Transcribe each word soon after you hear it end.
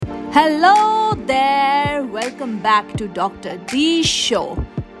Hello there, welcome back to Dr. D's show.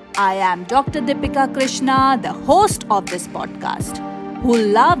 I am Dr. Deepika Krishna, the host of this podcast, who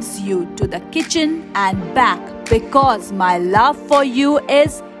loves you to the kitchen and back because my love for you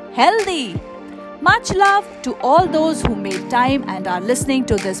is healthy. Much love to all those who made time and are listening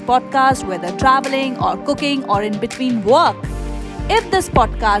to this podcast, whether traveling or cooking or in between work. If this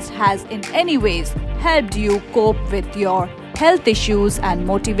podcast has in any ways helped you cope with your health issues and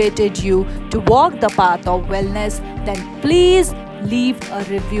motivated you to walk the path of wellness, then please leave a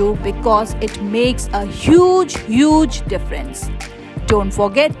review because it makes a huge difference. Don't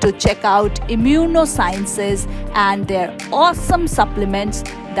forget to check out Immunosciences and their awesome supplements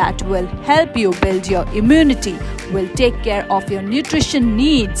that will help you build your immunity, will take care of your nutrition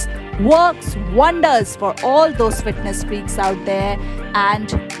needs, works wonders for all those fitness freaks out there,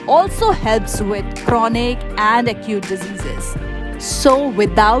 and also helps with chronic and acute diseases. So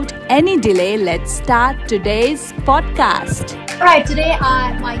without any delay, let's start today's podcast. All right, today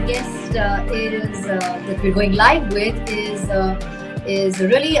my guest that we're going live with is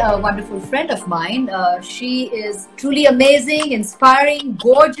really a wonderful friend of mine. She is truly amazing, inspiring,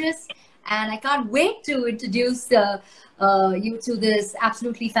 gorgeous, and I can't wait to introduce you to this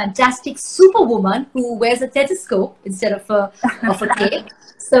absolutely fantastic superwoman who wears a stethoscope instead of a cape.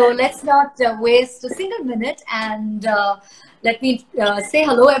 So let's not waste a single minute and let me say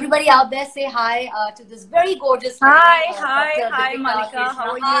hello. Everybody out there, say hi to this very gorgeous lady. Hi, Malaika.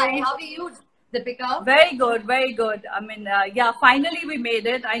 How are you? Hi, how are you, Deepika? Very good. I mean, finally we made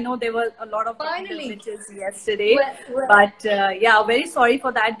it. I know there were a lot of glitches yesterday, but very sorry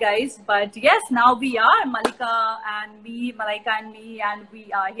for that, guys. But yes, now we are Malaika and me, and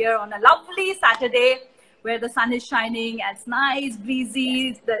we are here on a lovely Saturday where the sun is shining. It's nice,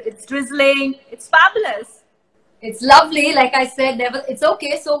 breezy. It's drizzling. It's fabulous. It's lovely. Like I said, it's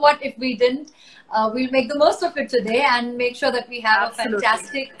okay. So what if we didn't? We'll make the most of it today and make sure that we have Absolutely. a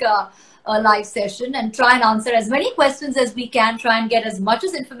fantastic live session and try and answer as many questions as we can, try and get as much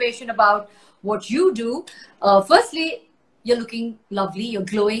as information about what you do. Firstly, you're looking lovely, you're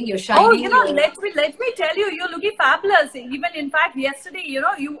glowing, you're shining. Let me tell you, you're looking fabulous. Even in fact, yesterday,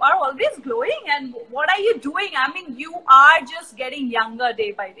 you are always glowing. And what are you doing? I mean, you are just getting younger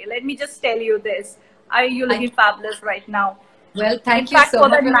day by day. Let me just tell you this. You're looking fabulous right now. Well, thank you so for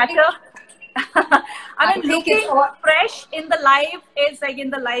much. that matter. I mean, looking fresh in the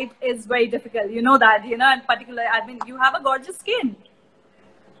life is very difficult. You know that, in particular, I mean, you have a gorgeous skin.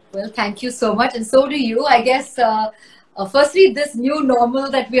 Well, thank you so much. And so do you. I guess, firstly, this new normal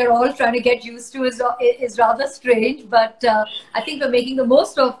that we are all trying to get used to is rather strange. But I think we're making the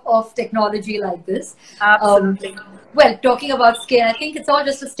most of technology like this. Absolutely. Well, talking about skin, I think it's all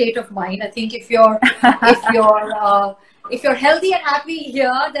just a state of mind. I think if you're healthy and happy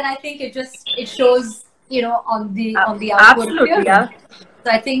here, then I think it shows, on the outward appearance. Yeah.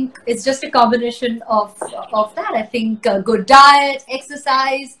 So I think it's just a combination of that. I think good diet,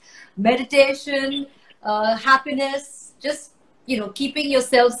 exercise, meditation, happiness, just keeping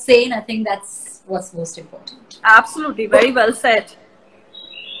yourself sane. I think that's what's most important. Absolutely, very well said.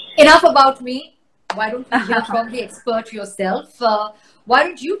 Enough about me. Why don't we hear from the expert yourself? Why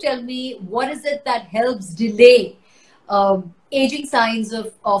don't you tell me what is it that helps delay aging signs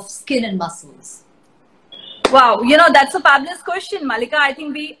of skin and muscles? Wow, that's a fabulous question, Malaika. I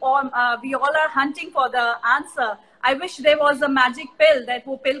think we all are hunting for the answer. I wish there was a magic pill that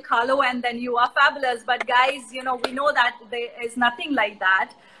will pill Khalo and then you are fabulous. But guys, we know that there is nothing like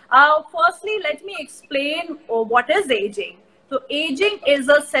that. Firstly, let me explain what is aging. So aging is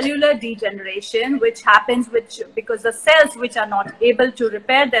a cellular degeneration which happens because the cells which are not able to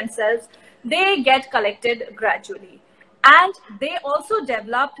repair themselves, they get collected gradually. And they also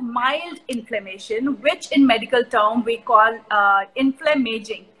developed mild inflammation, which in medical term we call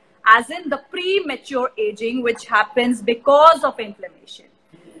inflammaging, as in the premature aging which happens because of inflammation.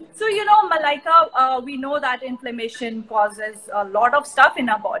 So, Malaika, we know that inflammation causes a lot of stuff in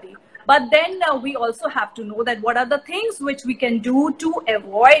our body. But then we also have to know that what are the things which we can do to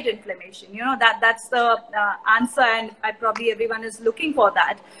avoid inflammation. That's the answer, and probably everyone is looking for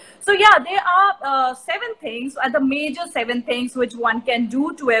that. So yeah, there are 7 things, the major 7 things which one can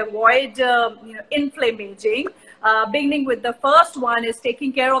do to avoid inflammaging. Beginning with the first one is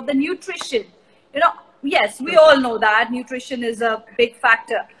taking care of the nutrition. Yes, we all know that nutrition is a big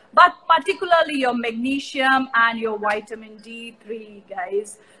factor, but particularly your magnesium and your vitamin D3,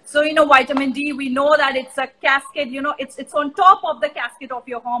 guys. So, vitamin D, we know that it's a cascade, it's on top of the cascade of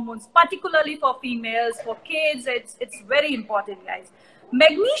your hormones, particularly for females, for kids, it's very important, guys.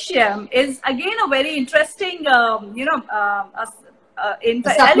 Magnesium is again a very interesting, supplement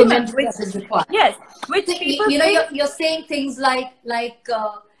element, which, that is required. yes, which So, people you know, think. you're saying things like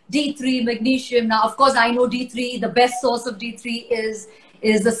D3, magnesium. Now, of course, I know D3. The best source of D3 is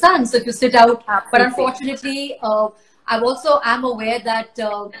the sun. So if you sit out, but Absolutely. unfortunately, I also am aware that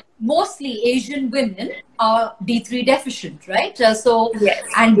mostly Asian women are D3 deficient, right? Yes,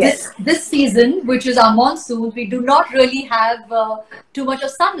 And yes. this season, which is our monsoon, we do not really have too much of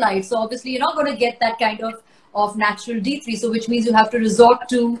sunlight. So obviously, you're not going to get that kind of natural D3. So which means you have to resort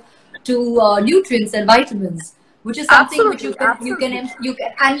to nutrients and vitamins, which is something which Absolutely, absolutely. you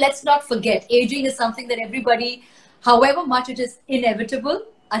can. And let's not forget, aging is something that everybody, however much it is inevitable,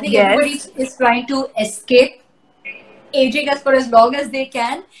 I think everybody Yes, is trying to escape aging as for as long as they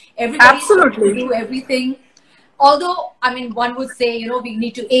can. Everybody is trying to absolutely. do everything. Although, I mean, one would say, you know, we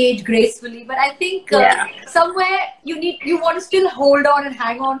need to age gracefully, but I think Yeah. somewhere you want to still hold on and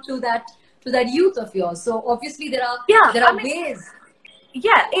hang on to that youth of yours. So obviously Yeah, there I are mean, ways.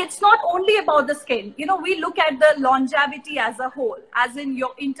 yeah, it's not only about the skin. We look at the longevity as a whole, as in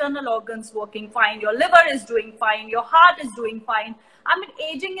your internal organs working fine, your liver is doing fine, your heart is doing fine. I mean,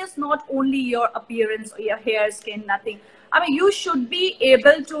 aging is not only your appearance or your hair, skin, nothing. I mean, you should be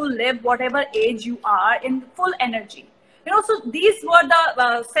able to live whatever age you are in full energy. So these were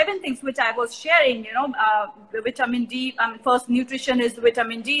the 7 things which I was sharing. Vitamin D. First, nutrition is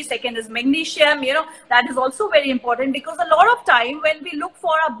vitamin D. Second is magnesium. That is also very important, because a lot of time when we look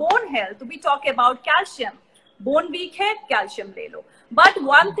for a bone health, we talk about calcium. Bone weak hai, calcium le lo. But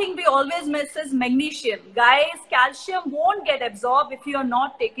one thing we always miss is magnesium. Guys, calcium won't get absorbed if you are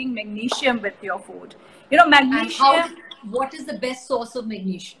not taking magnesium with your food. And how? Magnesium. What is the best source of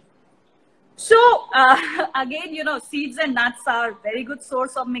magnesium? So again, seeds and nuts are very good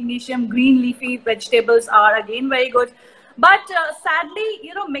source of magnesium. Green leafy vegetables are again very good. But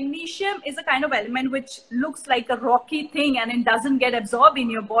sadly, magnesium is a kind of element which looks like a rocky thing, and it doesn't get absorbed in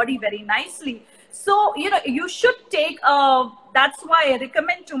your body very nicely. So, you should take, that's why I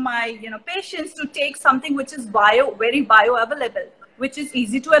recommend to my, patients to take something which is very bioavailable, which is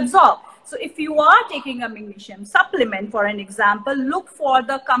easy to absorb. So if you are taking a magnesium supplement, for an example, look for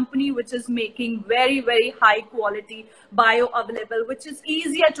the company which is making very, very high quality bioavailable, which is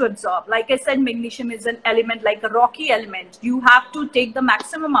easier to absorb. Like I said, magnesium is an element like a rocky element. You have to take the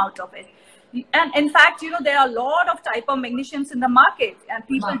maximum out of it. And in fact, there are a lot of type of magnesiums in the market, and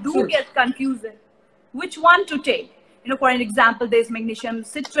people do get confused which one to take. For an example, there's magnesium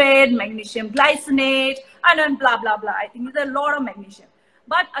citrate, magnesium glycinate, and then blah, blah, blah. I think there's a lot of magnesium.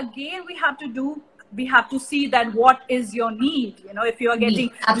 But again, we have to see that what is your need. If you are getting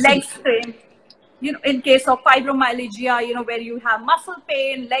leg strain, in case of fibromyalgia, where you have muscle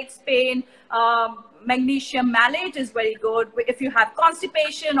pain, legs pain, magnesium malate is very good. If you have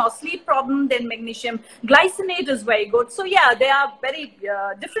constipation or sleep problem, then magnesium glycinate is very good. So yeah, there are very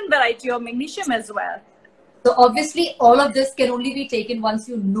different variety of magnesium as well. So obviously, all of this can only be taken once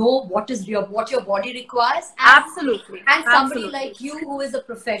you know what your body requires. Absolutely. And somebody like you, who is a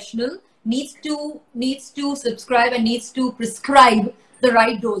professional, needs to subscribe and needs to prescribe the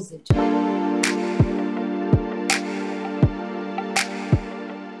right dosage.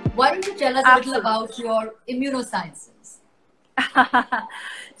 Why don't you tell us a little about your immunosciences?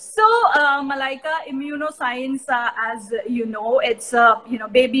 So, Malaika, immunoscience, as you know, it's a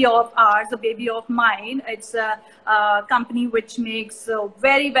baby of ours, a baby of mine. It's a company which makes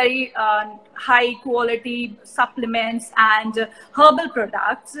very, very high quality supplements and herbal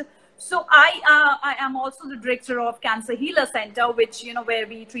products. So I am also the director of Cancer Healer Center, which, where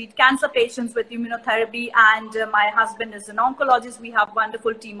we treat cancer patients with immunotherapy. And my husband is an oncologist. We have a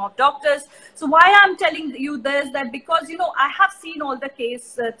wonderful team of doctors. So why I'm telling you this, that because, I have seen all the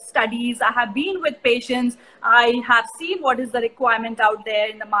case studies. I have been with patients. I have seen what is the requirement out there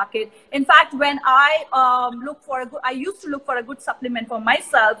in the market. In fact, when I I used to look for a good supplement for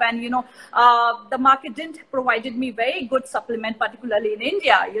myself, and, the market didn't provided me very good supplement, particularly in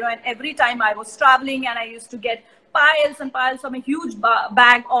India, and every time I was traveling, and I used to get piles and piles from a huge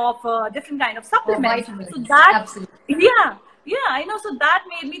bag of different kind of supplements. So that, absolutely. Yeah, I know. So that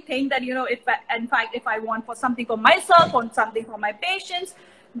made me think that, if I want for something for myself, or something for my patients,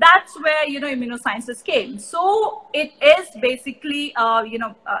 that's where, immunosciences came. So it is basically,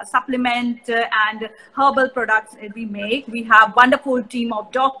 supplement and herbal products that we make. We have wonderful team of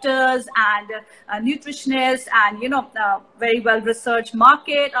doctors and nutritionists, and, very well researched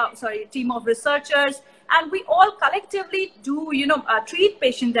team of researchers. And we all collectively do, treat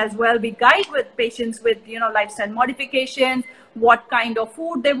patients as well. We guide with patients with, lifestyle modifications, what kind of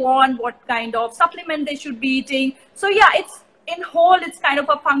food they want, what kind of supplement they should be eating. So yeah, in whole, it's kind of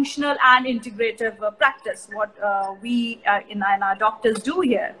a functional and integrative practice, what we in our doctors do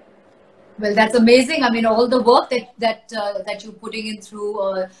here. Well, that's amazing. I mean, all the work that you're putting in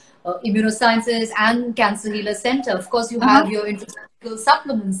through immunosciences and Cancer Healer Center. Of course, you have your intrathecal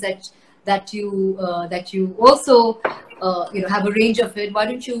supplements that you also have a range of it. Why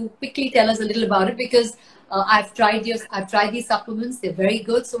don't you quickly tell us a little about it? Because I've tried these supplements. They're very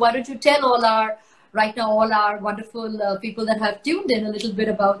good. So why don't you tell all our wonderful people that have tuned in a little bit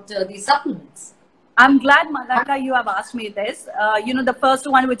about these supplements? I'm glad, Malaika, you have asked me this. The first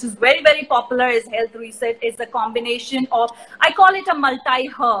one, which is very, very popular, is Health Reset. Is the combination of, I call it a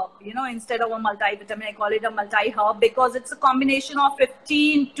multi-herb, instead of a multivitamin, I call it a multi-herb, because it's a combination of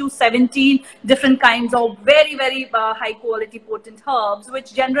 15 to 17 different kinds of very, very high quality potent herbs,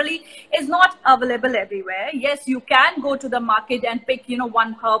 which generally is not available everywhere. Yes, you can go to the market and pick,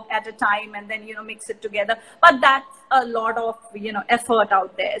 one herb at a time and then, mix it together. But that's a lot of, effort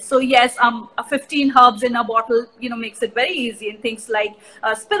out there. So yes, 15 herbs in a bottle, makes it very easy. And things like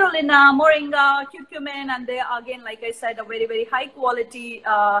spirulina, moringa, curcumin, and they are, again, like I said, a very, very high quality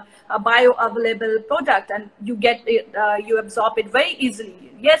bioavailable product, and you get it, you absorb it very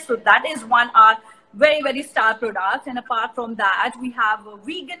easily. Yes, so that is one very, very star product. And apart from that, we have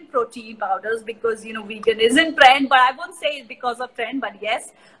vegan protein powders, because vegan is in trend, but I won't say it's because of trend, but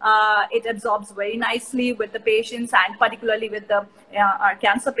yes, it absorbs very nicely with the patients, and particularly with the our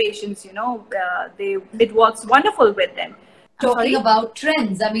cancer patients. It works wonderful with them. Talking about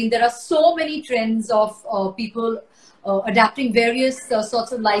trends, I mean, there are so many trends of people adapting various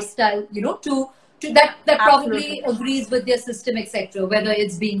sorts of lifestyle, to that probably agrees with their system, etc. Whether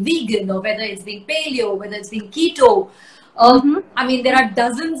it's being vegan, or whether it's being paleo, whether it's being keto. I mean, there are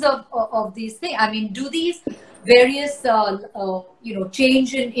dozens of these things. I mean, do these various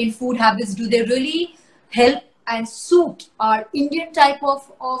change in food habits, do they really help and suit our Indian type of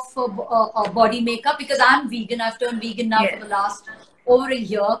body makeup? Because I'm vegan, I've turned vegan now for the last over a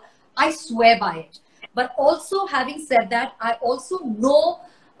year. I swear by it. But also, having said that, I also know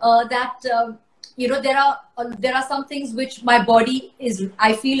that there are some things which my body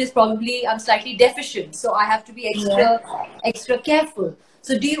I feel is probably, I'm slightly deficient, so I have to be extra careful.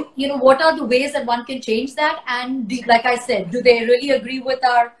 So do what are the ways that one can change that? And like I said, do they really agree with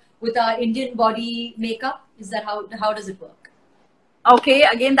our Indian body makeup? Is that how does it work? Okay,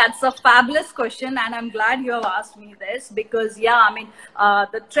 again, that's a fabulous question, and I'm glad you have asked me this, because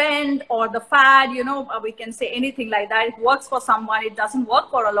the trend or the fad, we can say anything like that. It works for someone, it doesn't work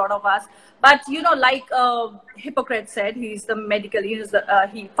for a lot of us. But like Hippocrates said, he's the medical,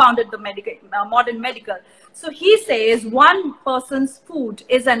 he founded the modern medical. So he says one person's food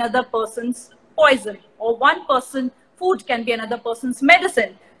is another person's poison, or one person's food can be another person's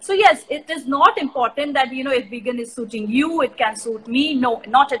medicine. So yes, it is not important that, if vegan is suiting you, it can suit me. No,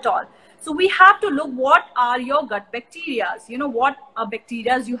 not at all. So we have to look what are your gut bacteria, what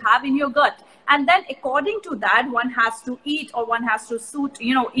bacteria you have in your gut. And then according to that, one has to eat, or one has to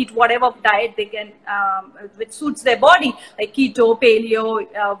eat whatever diet they can, which suits their body, like keto, paleo,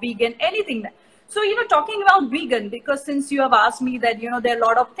 vegan, anything. So, talking about vegan, because since you have asked me that, there are a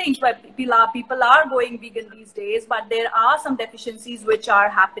lot of things where people are going vegan these days, but there are some deficiencies which are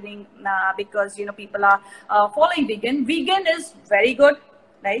happening because, people are following vegan. Vegan is very good,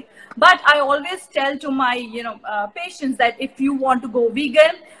 right? But I always tell to my, patients that if you want to go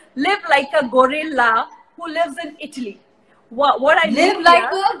vegan, live like a gorilla who lives in Italy. What I live like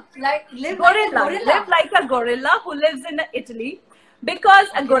a gorilla who lives in Italy. Because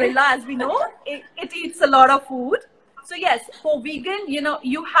a gorilla, as we know, it eats a lot of food. So yes, for vegan,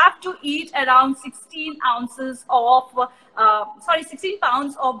 you have to eat around 16 ounces of, 16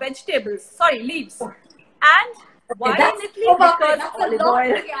 pounds of vegetables, leaves. And why in Italy? Because olive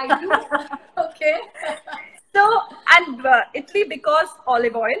oil. Okay. So, and Italy, because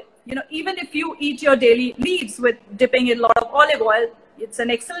olive oil, even if you eat your daily leaves with dipping in a lot of olive oil, it's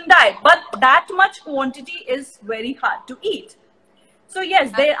an excellent diet. But that much quantity is very hard to eat. So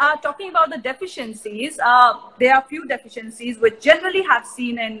yes, they are talking about the deficiencies. There are few deficiencies which generally have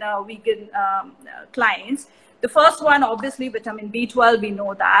seen in vegan clients. The first one, obviously, vitamin B12. We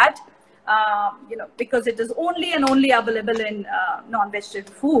know that, because it is only and only available in non-vegetarian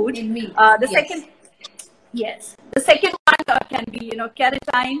food. In meat. The second one can be,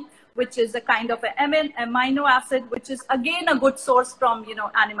 keratin, which is a kind of an amino acid, which is again a good source from,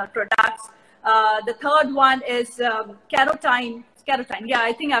 animal products. The third one is carotene. Yeah,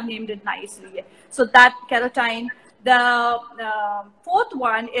 I think I've named it nicely. So that carotene. The fourth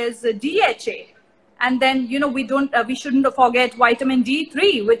one is DHA. And then, we shouldn't forget vitamin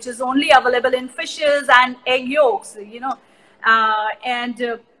D3, which is only available in fishes and egg yolks,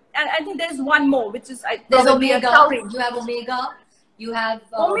 And I think there's one more, which is There's probably a omega. cowrie. You have omega. You have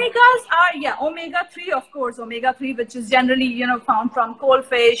Omegas are, yeah, omega-3, of course, omega-3, which is generally, you know, found from cold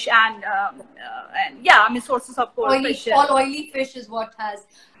fish and yeah, I mean, sources of cold fish. all oily fish is what has.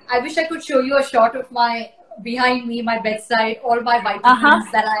 I wish I could show you a shot of my behind me, my bedside, all my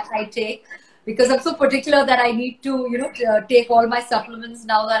vitamins that I take, because I'm so particular that I need to, you know, take all my supplements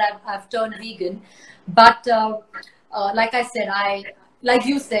now that I've turned vegan. But like I said, like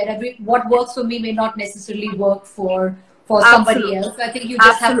you said, what works for me may not necessarily work for somebody else. I think you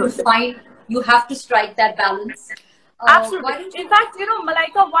just have to you have to strike that balance. Absolutely. In fact, you know,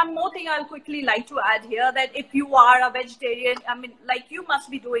 Malaika, one more thing I'll quickly like to add here, that if you are a vegetarian, I mean, like you must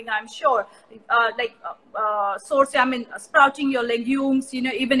be doing, I'm sure, sprouting your legumes, you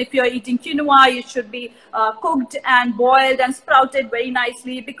know, even if you're eating quinoa, you should be cooked and boiled and sprouted very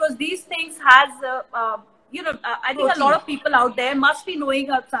nicely, because these things has you know, I think a lot of people out there must be knowing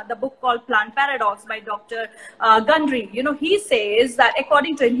the book called Plant Paradox by Dr. Gundry. You know, he says that,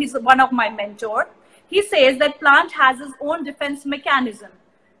 according to him, he's one of my mentors. He says that plant has its own defense mechanism.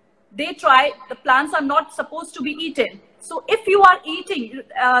 The plants are not supposed to be eaten. So if you are eating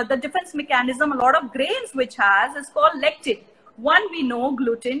the defense mechanism, a lot of grains which has is called lectin. One, we know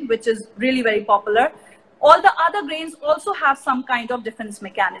gluten, which is really very popular. All the other grains also have some kind of defense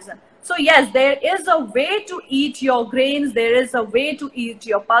mechanism. So yes, there is a way to eat your grains. There is a way to eat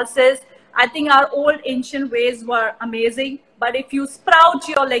your pulses. I think our old ancient ways were amazing. But if you sprout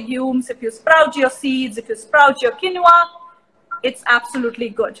your legumes, if you sprout your seeds, if you sprout your quinoa, it's absolutely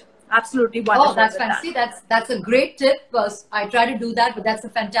good. Absolutely wonderful. Oh, that's fancy. That's a great tip. I try to do that, but that's a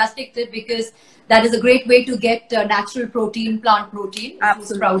fantastic tip, because that is a great way to get natural protein, plant protein.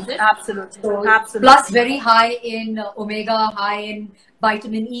 Absolutely. Absolutely. So, absolutely. Plus very high in omega, high in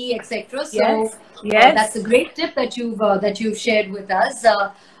vitamin E, etc. So yes. That's a great tip that you've shared with us.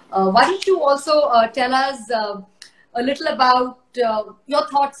 Why don't you also tell us a little about your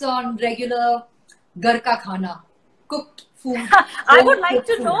thoughts on regular ghar ka khana, cooked food? I would like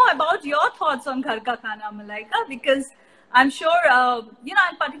to know about your thoughts on ghar ka khana, Malaika, because I'm sure, you know,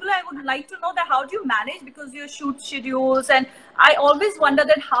 in particular, I would like to know that how do you manage, because your shoot schedules, and I always wonder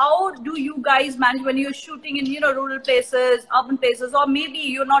that how do you guys manage when you're shooting in, you know, rural places, urban places, or maybe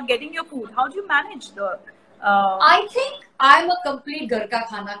you're not getting your food. How do you manage the... I think I'm a complete ghar ka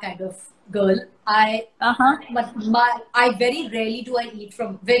khana kind of girl. But I very rarely do I eat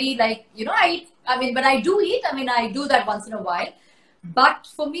from very, like, you know, but I do eat. I mean, I do that once in a while. But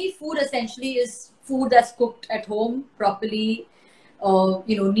for me, food essentially is food that's cooked at home properly,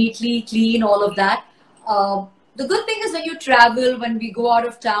 you know, neatly, clean, all of that. The good thing is when you travel, when we go out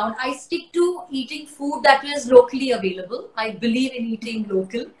of town, I stick to eating food that is locally available. I believe in eating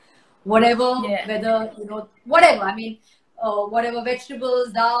local, whatever, whether, you know, whatever. I mean, whatever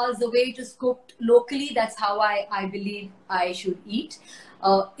vegetables, dals, the way it is cooked locally, that's how I believe I should eat.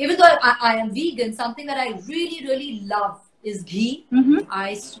 Even though I am vegan, something that I really, really love is ghee.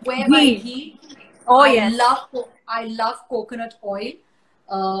 I swear by ghee. Oh, I love coconut oil.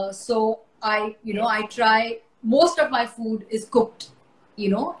 So I try, most of my food is cooked, you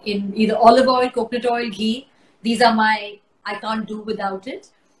know, in either olive oil, coconut oil, ghee. These are I can't do without it.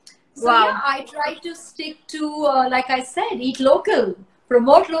 So yeah, I try to stick to, like I said, eat local,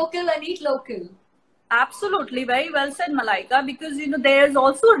 promote local and eat local. Absolutely. Very well said, Malaika, because, you know, there is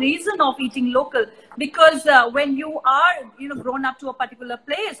also a reason of eating local, because when you are, you know, grown up to a particular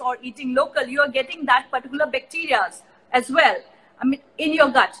place or eating local, you are getting that particular bacteria as well. I mean, in your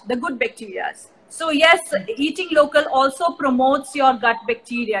gut, the good bacteria. So yes, eating local also promotes your gut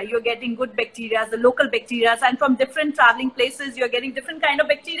bacteria. You're getting good bacteria, the local bacteria, and from different traveling places, you're getting different kind of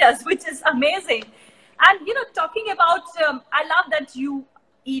bacteria, which is amazing. And, you know, talking about, I love that you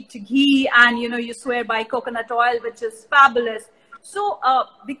eat ghee and, you know, you swear by coconut oil, which is fabulous. So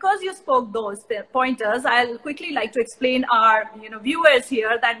because you spoke those pointers, I'll quickly like to explain our, you know, viewers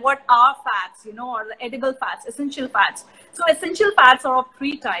here that what are fats, you know, or the edible fats, essential fats. So essential fats are of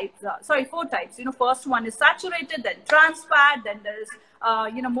four types. You know, first one is saturated, then trans fat, then there is,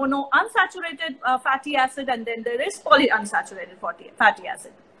 you know, monounsaturated fatty acid, and then there is polyunsaturated fatty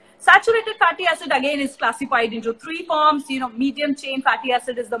acid. Saturated fatty acid again is classified into three forms. You know, medium chain fatty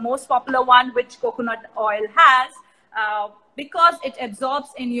acid is the most popular one, which coconut oil has, because it absorbs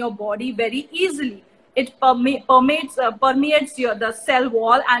in your body very easily. It permeates the cell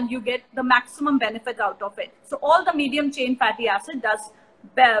wall, and you get the maximum benefit out of it. So all the medium chain fatty acid does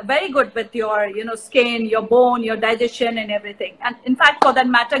very good with your, you know, skin, your bone, your digestion, and everything. And in fact, for that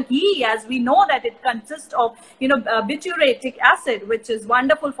matter, ghee, as we know that it consists of, you know, butyric acid, which is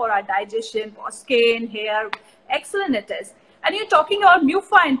wonderful for our digestion, for skin, hair. Excellent it is. And you're talking about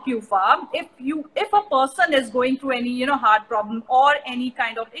MUFA and PUFA. If a person is going through any heart problem or any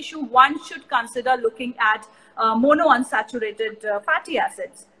kind of issue, one should consider looking at monounsaturated fatty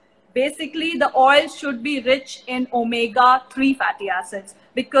acids. Basically, the oil should be rich in omega-3 fatty acids,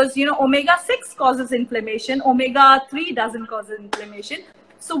 because omega-6 causes inflammation, omega-3 doesn't cause inflammation.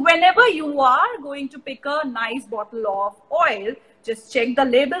 So whenever you are going to pick a nice bottle of oil, just check the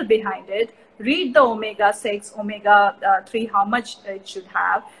label behind it. Read the omega-6, omega-3, how much it should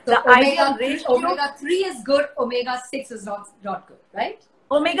have. So omega-3 is good, omega-6 is not good, right?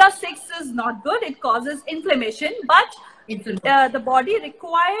 Omega-6 is not good. It causes inflammation, but the body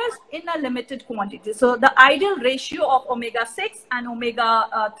requires in a limited quantity. So the ideal ratio of omega-6 and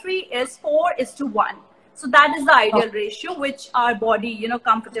omega-3 is 4:1. So that is the ideal ratio which our body,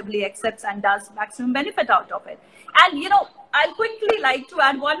 comfortably accepts and does maximum benefit out of it. And, I'll quickly like to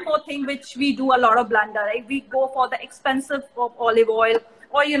add one more thing, which we do a lot of blunder, right? We go for the expensive of olive oil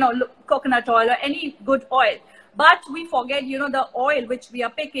or, coconut oil or any good oil. But we forget, the oil which we are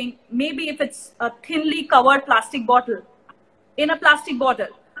picking, maybe if it's a thinly covered plastic bottle, in a plastic bottle,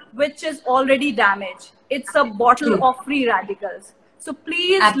 which is already damaged. It's a bottle of free radicals. So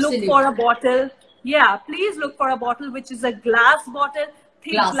please look for a bottle. Yeah, please look for a bottle which is a glass bottle,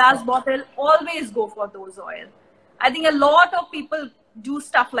 thick glass bottle. Always go for those oil. I think a lot of people do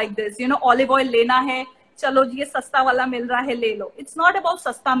stuff like this. Olive oil lena hai, chalo ji ye sasta wala mil raha hai, le lo. It's not about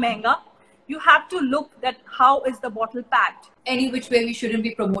sasta mehenga. You have to look at how is the bottle packed. Any which way we shouldn't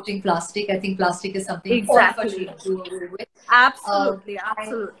be promoting plastic. I think plastic is something all of us should do away with. Absolutely,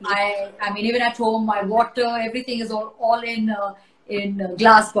 absolutely. I mean, even at home, my water, everything is all in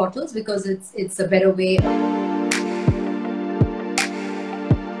glass bottles, because it's a better way.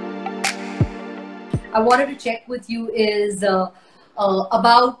 I wanted to check with you is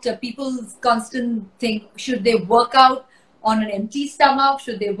about people's constant thing. Should they work out on an empty stomach?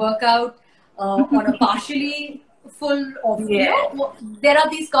 Should they work out on a partially full of, there are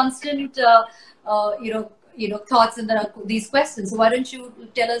these constant, thoughts, and there are these questions. So why don't you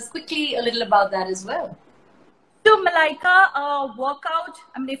tell us quickly a little about that as well? So Malaika, workout,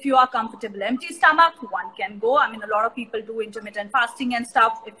 I mean, if you are comfortable, empty stomach, one can go. I mean, a lot of people do intermittent fasting and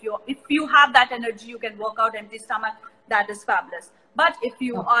stuff. If you have that energy, you can work out empty stomach. That is fabulous. But if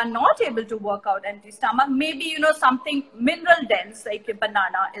you are not able to work out empty stomach, maybe, something mineral dense like a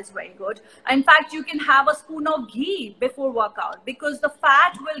banana is very good. In fact, you can have a spoon of ghee before workout, because the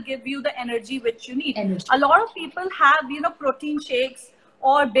fat will give you the energy which you need. A lot of people have, protein shakes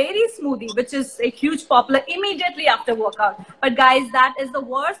or berry smoothie, which is a huge popular immediately after workout. But guys, that is the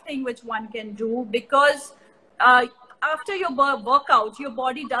worst thing which one can do, because after your workout, your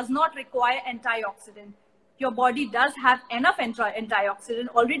body does not require antioxidant. Your body does have enough antioxidant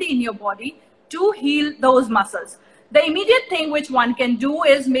already in your body to heal those muscles. The immediate thing which one can do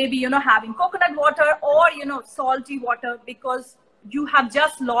is maybe, having coconut water or, salty water, because you have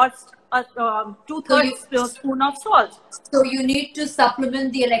just lost a 2/3 spoon of salt. So you need to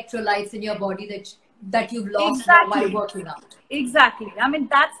supplement the electrolytes in your body that you've lost while working out. Exactly. I mean,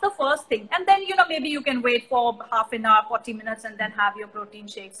 that's the first thing. And then, maybe you can wait for half an hour, 40 minutes, and then have your protein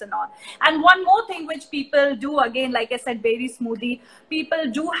shakes and all. And one more thing which people do, again, like I said, berry smoothie, people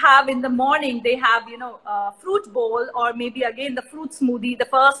do have in the morning, they have, fruit bowl, or maybe again, the fruit smoothie, the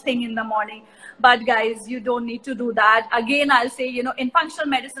first thing in the morning. But guys, you don't need to do that. Again, I'll say, in functional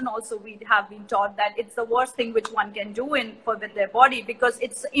medicine also, we have been taught that it's the worst thing which one can do with their body, because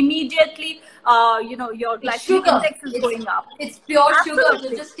it's immediately, your glycemic index is going up. It's pure sugar.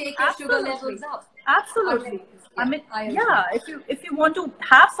 You just take your sugar levels up. Absolutely. I mean, if you want to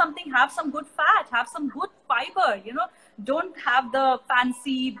have something, have some good fat, have some good fiber, don't have the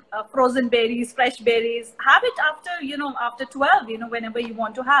fancy frozen berries, fresh berries. Have it after 12, whenever you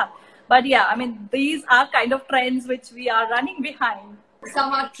want to have. But yeah, I mean, these are kind of trends which we are running behind.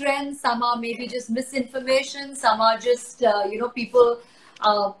 Some are trends, some are maybe just misinformation, some are just, people,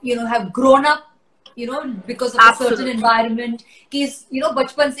 have grown up, because of a certain environment.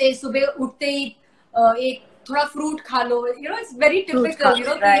 Bachpan se subah uthte hi ek thoda fruit kha lo. It's very typical.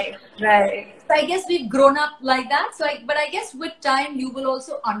 Right. So I guess we've grown up like that. But I guess with time you will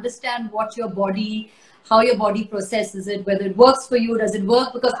also understand how your body processes it, whether it works for you, does it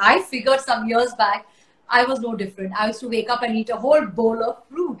work? Because I figured some years back, I was no different. I used to wake up and eat a whole bowl of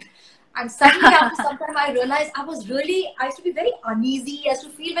fruit. And suddenly after some time I realized I used to be very uneasy. I used to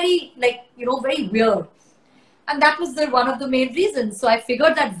feel very very weird. And that was one of the main reasons. So I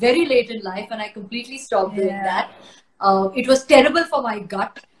figured that very late in life, and I completely stopped doing that. It was terrible for my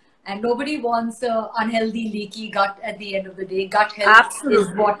gut. And nobody wants an unhealthy, leaky gut at the end of the day. Gut health is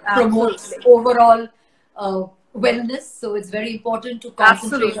what promotes overall wellness. So it's very important to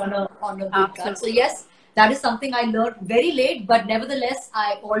concentrate Absolutely. on a good gut. So Absolutely. yes, that is something I learned very late, but nevertheless,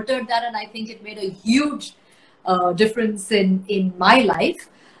 I altered that, and I think it made a huge difference in my life.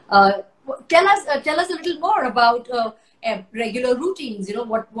 Uh, tell us a little more about regular routines. You know,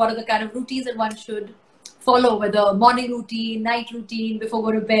 what are the kind of routines that one should follow, whether morning routine, night routine, before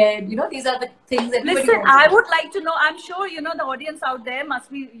go to bed. You know, these are the things everybody Listen, wants to I know. would like to know, I'm sure, the audience out there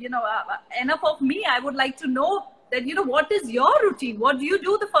must be, enough of me. I would like to know that, what is your routine? What do you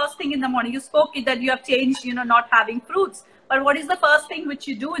do the first thing in the morning? You spoke that you have changed, not having fruits. But what is the first thing which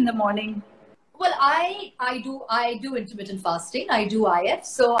you do in the morning? Well, I do intermittent fasting. I do IF,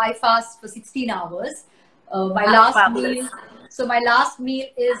 so I fast for 16 hours. My Wow, last fabulous. meal, so my last meal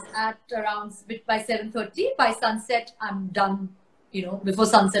is at around by 7:30. By sunset, I'm done. You know, before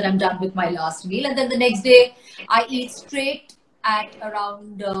sunset, I'm done with my last meal, and then the next day, I eat straight at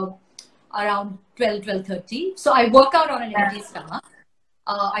around 12:30. So I work out on an Yeah. empty stomach.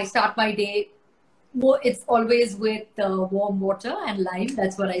 I start my day. It's always with warm water and lime.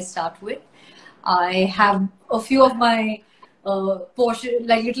 That's what I start with. I have a few of my portion,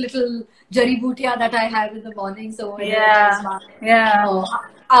 like little jari bootia that I have in the morning. So whether it is Yeah. my Yeah. uh,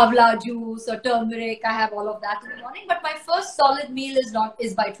 avla juice or turmeric, I have all of that in the morning. But my first solid meal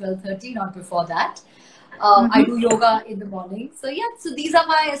is by 12:30, not before that. I do Mm-hmm. yoga in the morning. So yeah, so these are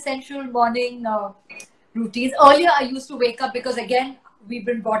my essential morning routines. Earlier, I used to wake up because again we've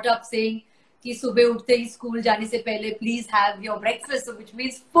been brought up saying कि सुबह उठते ही school जाने से पहले please have your breakfast, so which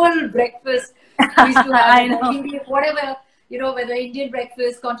means full breakfast. We used to have I whether know. Indian, whatever, you know, whether Indian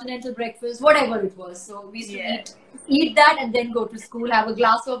breakfast, continental breakfast, whatever it was. So we used to Yeah. eat that and then go to school, have a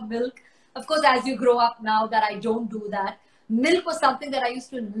glass of milk. Of course, as you grow up now, that I don't do that. Milk was something that I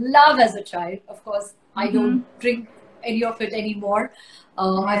used to love as a child. Of course, I Mm-hmm. don't drink any of it anymore.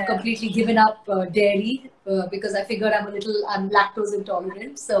 I've Yeah. completely given up dairy because I figured I'm lactose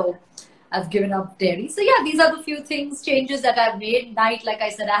intolerant. So I've given up dairy. So yeah, these are the few changes that I've made. Night, like I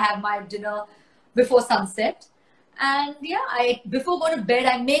said, I have my dinner before sunset. And yeah, before going to bed,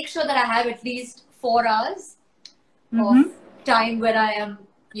 I make sure that I have at least 4 hours of Mm-hmm. time where I am,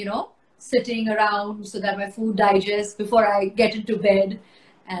 you know, sitting around so that my food digests before I get into bed,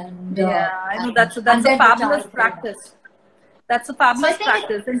 and Yeah, I know and that's a then retire fabulous for the night. practice. That's a So fabulous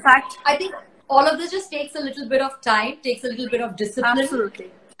practice. In fact, I think all of this just takes a little bit of time, takes a little bit of discipline,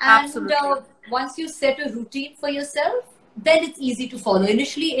 absolutely. and Absolutely. once you set a routine for yourself, then it's easy to follow.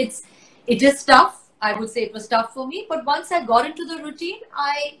 Initially, it is tough. I would say it was tough for me, but once I got into the routine,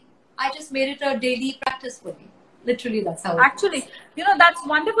 I just made it a daily practice for me. Literally, that's how it Actually, was. that's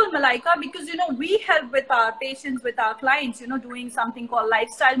wonderful, Malaika, because, we help with our patients, with our clients, doing something called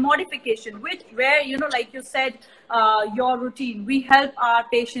lifestyle modification, where, like you said, your routine, we help our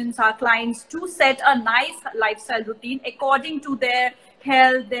patients, our clients to set a nice lifestyle routine according to their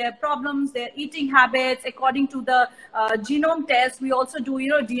health, their problems, their eating habits, according to the genome test. We also do,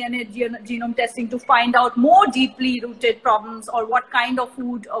 DNA genome testing to find out more deeply rooted problems, or what kind of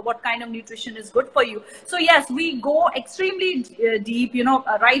food or what kind of nutrition is good for you. So yes, we go extremely deep,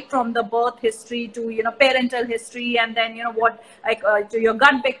 right from the birth history to, parental history, and then, what, like, to your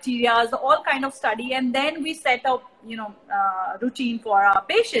gut bacteria, all kind of study, and then we set up, routine for our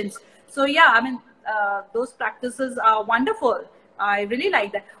patients. So yeah, I mean, those practices are wonderful. I really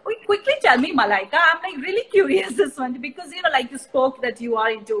like that. Oh, quickly tell me, Malaika, I'm like really curious this one, because, like you spoke that you are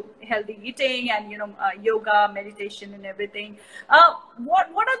into healthy eating and, yoga, meditation and everything. What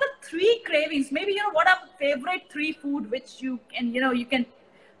are the three cravings? Maybe, what are favorite three food which you can,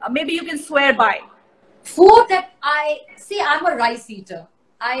 maybe you can swear by? Food that I see, I'm a rice eater.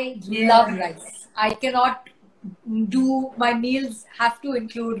 I love Yeah. rice. I cannot do my meals have to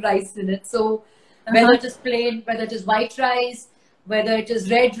include rice in it. So whether Uh-huh. it is plain, whether it is white rice, whether it is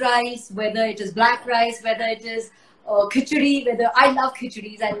red rice, whether it is black rice, whether it is khichdi, whether I love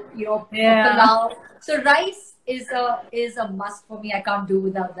khichdis and Yeah. palau. So rice is a must for me. I can't do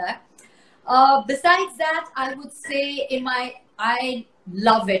without that. Besides that, I would say I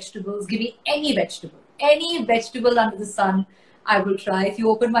love vegetables. Give me any vegetable under the sun, I will try. If you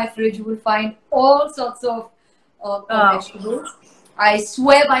open my fridge, you will find all sorts of Oh, vegetables. I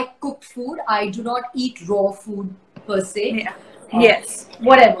swear by cooked food. I do not eat raw food per se. yeah. Yes.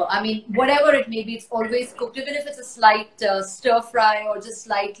 Whatever. I mean, whatever it may be, it's always cooked, even if it's a slight stir fry or just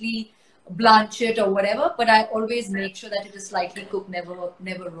slightly blanch it or whatever. But I always make sure that it is slightly cooked, never raw.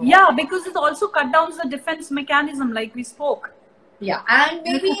 Yeah, because it also cut down the defense mechanism, like we spoke. Yeah, and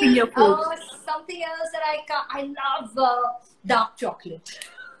Cooking maybe your food. something else that I love dark chocolate.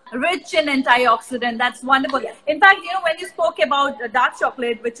 Rich in antioxidant. That's wonderful. Yes. In fact, when you spoke about dark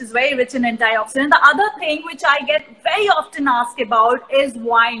chocolate, which is very rich in antioxidant, the other thing which I get very often asked about is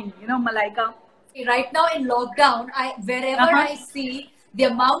wine, Malaika. Right now in lockdown, wherever Uh-huh. I see the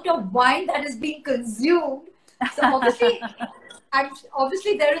amount of wine that is being consumed, so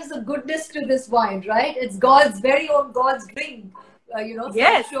obviously there is a goodness to this wine, right? It's God's very own God's drink, So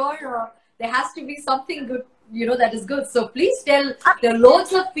Yes. I'm sure there has to be something good, that is good. So please tell. There are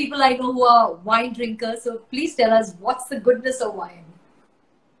loads of people I know who are wine drinkers. So please tell us what's the goodness of wine.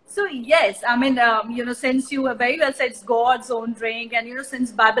 So yes, I mean, since you have very well said it's God's own drink, and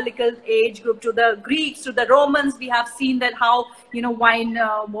since biblical age group to the Greeks to the Romans, we have seen that how wine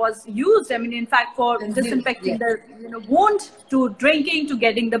was used. I mean, in fact, for disinfecting the wound, to drinking, to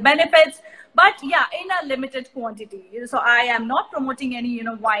getting the benefits. But yeah, in a limited quantity. So I am not promoting any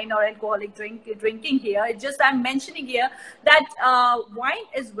wine or alcoholic drinking here. It's just I'm mentioning here that wine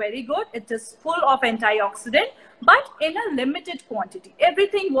is very good. It is full of antioxidant, but in a limited quantity.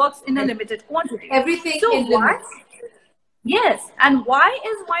 Everything works in a limited quantity. Everything so in limits. Yes, and why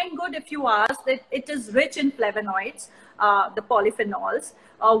is wine good? If you ask, that it is rich in flavonoids, the polyphenols.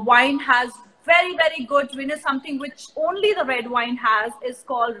 Wine has very, very good, something which only the red wine has, is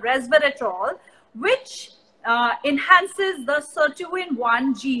called resveratrol, which enhances the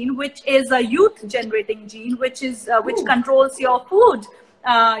sirtuin-1 gene, which is a youth-generating gene, which controls your food.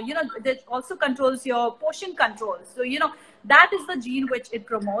 That also controls your portion control. So, that is the gene which it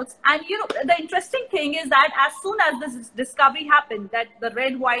promotes. And, the interesting thing is that as soon as this discovery happened, that the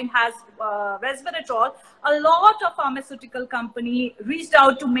red wine has resveratrol, a lot of pharmaceutical company reached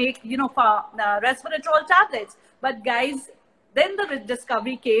out to make, resveratrol tablets. But guys, then the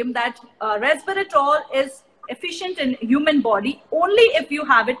discovery came that resveratrol is efficient in human body only if you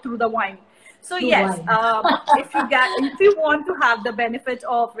have it through the wine. So yes, if you want to have the benefit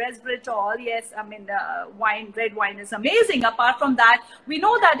of resveratrol, yes, I mean, red wine is amazing. Apart from that, we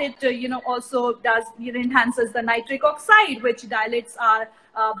know that it, also does, enhances the nitric oxide, which dilates our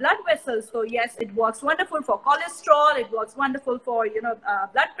blood vessels. So yes, it works wonderful for cholesterol. It works wonderful for,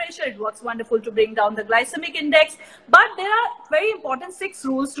 blood pressure. It works wonderful to bring down the glycemic index. But there are very important 6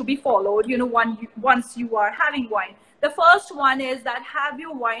 rules to be followed, once you are having wine. The first one is that have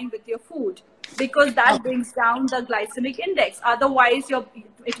your wine with your food, because that brings down the glycemic index. Otherwise,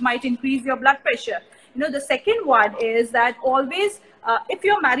 it might increase your blood pressure. The second one is that always, if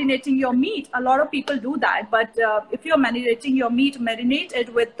you're marinating your meat, a lot of people do that, but if you're marinating your meat, marinate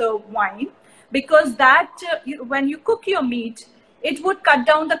it with the wine, because that, when you cook your meat, it would cut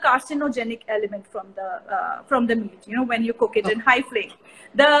down the carcinogenic element from the meat, when you cook it in high flame.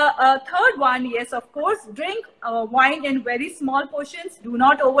 The third one, yes, of course, drink wine in very small portions. Do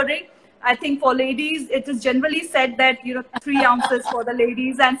not overdrink. I think for ladies, it is generally said that, 3 ounces for the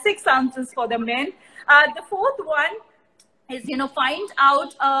ladies and 6 ounces for the men. The fourth one is, find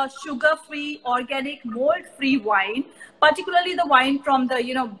out a sugar-free, organic, mold-free wine, particularly the wine from the,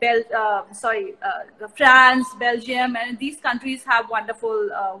 France, Belgium, and these countries have wonderful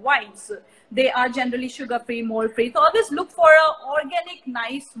wines. They are generally sugar-free, mold-free. So always look for an organic,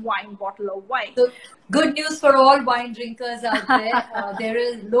 nice wine, bottle of wine. So good news for all wine drinkers out there. There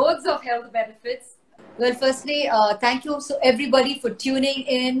is loads of health benefits. Well, firstly, thank you so everybody for tuning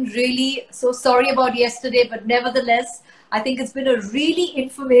in. Really, so sorry about yesterday, but nevertheless, I think it's been a really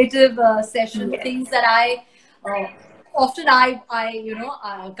informative session. Yes. Things that I often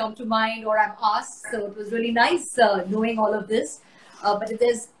come to mind or I'm asked. So it was really nice knowing all of this. But if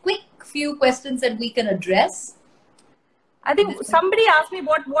there's quick few questions that we can address. I think somebody asked me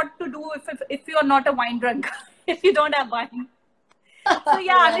what to do if you are not a wine drinker, if you don't have wine. So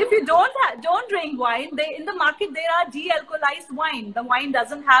yeah, if you don't drink wine, in the market there are de-alcoholized wine. The wine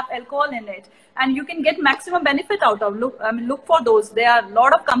doesn't have alcohol in it, and you can get maximum benefit out of. Look for those. There are a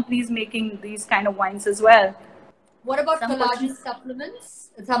lot of companies making these kind of wines as well. What about collagen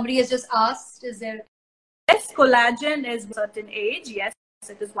supplements? Somebody has just asked, is there? Yes, collagen is a certain age. Yes,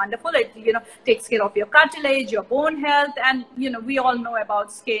 it is wonderful. It takes care of your cartilage, your bone health, and we all know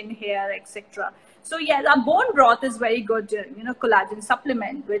about skin, hair, etc. So yeah, a bone broth is very good, collagen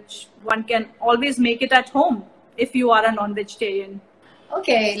supplement, which one can always make it at home if you are a non-vegetarian.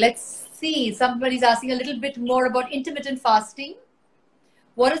 Okay, let's see. Somebody's asking a little bit more about intermittent fasting.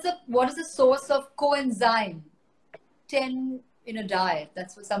 What is the source of coenzyme 10 in a diet?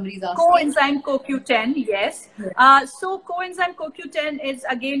 That's what somebody's asking. Coenzyme CoQ10, yes. So coenzyme CoQ10 is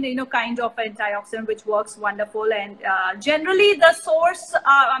again, kind of antioxidant which works wonderful. And generally the source,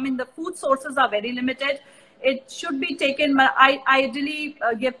 the food sources are very limited. it should be taken. I ideally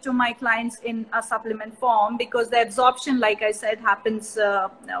give to my clients in a supplement form, because the absorption, like I said, happens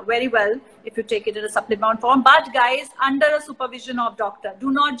very well if you take it in a supplement form. But guys, under a supervision of doctor.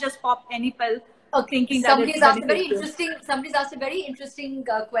 Do not just pop any pill thinking that it's beneficial. Somebody's asked a very interesting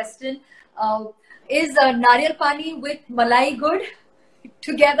question. Is nariyal pani with malai good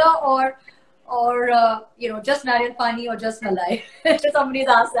together, or just nariyal pani or just malai? Somebody's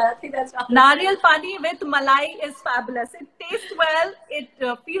asked that. I think that's not Nariyal pani with malai is fabulous. It tastes well, it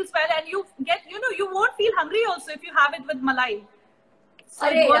feels well, and you get, you won't feel hungry also if you have it with malai. So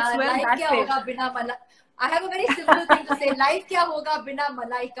it works well that way. I have a very simple thing to say. Life kya hoga bina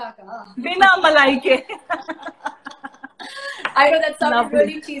malaika ka? Bina malai ke. I know that sounds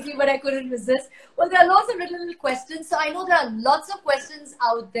really cheesy, but I couldn't resist. Well, there are lots of little questions. So I know there are lots of questions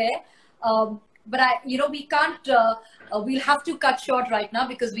out there. But we can't, we'll have to cut short right now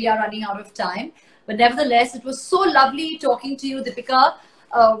because we are running out of time. But nevertheless, it was so lovely talking to you, Deepika.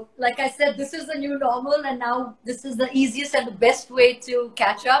 Like I said, this is the new normal, and now this is the easiest and the best way to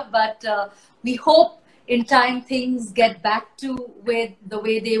catch up. But we hope in time things get back to with the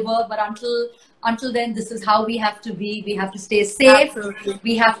way they were. But until then, this is how we have to be. We have to stay safe. Absolutely.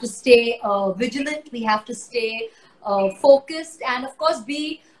 We have to stay vigilant. We have to stay focused, and of course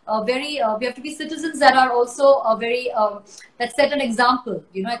be we have to be citizens that are also that set an example.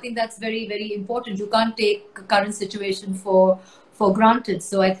 I think that's very, very important. You can't take current situation for granted.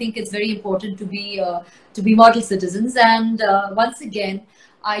 So I think it's very important to be model citizens. And once again,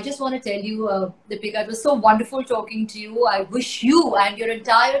 I just want to tell you, Deepika, it was so wonderful talking to you. I wish you and your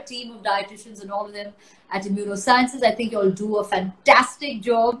entire team of dietitians and all of them at Immunosciences, I think you'll do a fantastic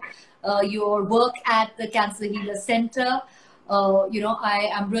job. Your work at the Cancer Healer Center, I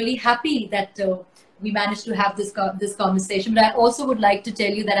am really happy that we managed to have this conversation. But I also would like to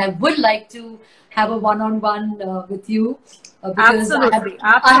tell you that I would like to have a one-on-one with you, because Absolutely.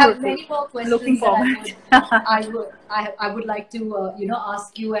 I have many more questions. Looking forward. I would like to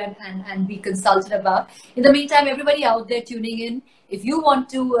ask you and be consulted about. In the meantime, everybody out there tuning in, if you want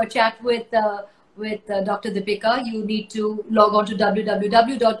to chat with Dr. Deepika, you need to log on to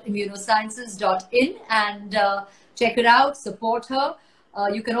www.immunosciences.in and check it out, support her.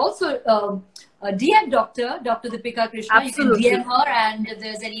 You can also DM Dr. Deepika Krishna. Absolutely. You can DM her, and if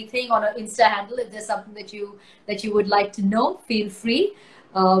there's anything on her Insta handle, if there's something that you would like to know, feel free.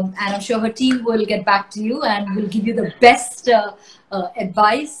 And I'm sure her team will get back to you and will give you the best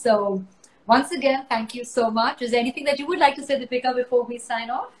advice. So once again, thank you so much. Is there anything that you would like to say, Deepika, before we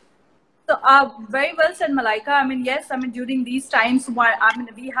sign off? So, very well said, Malaika. Yes, during these times,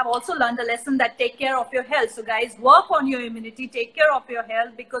 we have also learned a lesson that take care of your health. So guys, work on your immunity, take care of your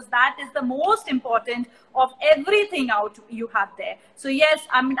health, because that is the most important of everything out you have there. So yes,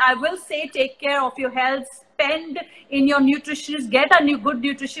 I will say take care of your health, spend in your nutrition, get a good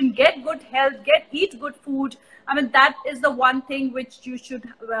nutrition, get good health, eat good food. That is the one thing which you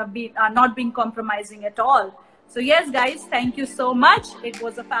should be not being compromising at all. So yes, guys, thank you so much. It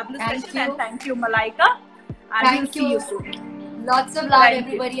was a fabulous session, and thank you, Malaika. And thank we'll you. See you soon. Lots of love,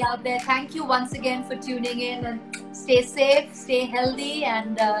 everybody out there. Thank you once again for tuning in, and stay safe, stay healthy,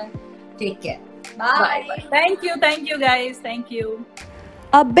 and take care. Bye. Bye. Thank you, guys. Thank you.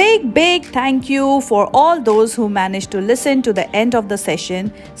 A big thank you for all those who managed to listen to the end of the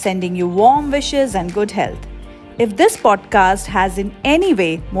session, sending you warm wishes and good health. If this podcast has in any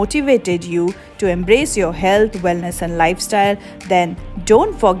way motivated you to embrace your health, wellness and lifestyle, then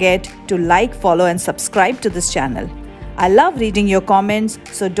don't forget to like, follow and subscribe to this channel. I love reading your comments,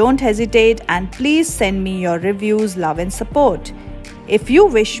 so don't hesitate and please send me your reviews, love and support. If you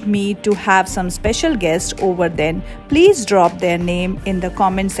wish me to have some special guests over, then please drop their name in the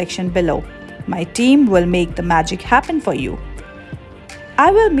comment section below. My team will make the magic happen for you. I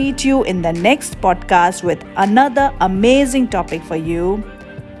will meet you in the next podcast with another amazing topic for you.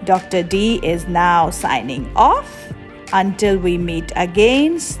 Dr. D is now signing off. Until we meet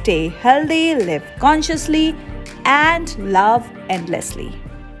again, stay healthy, live consciously, and love endlessly.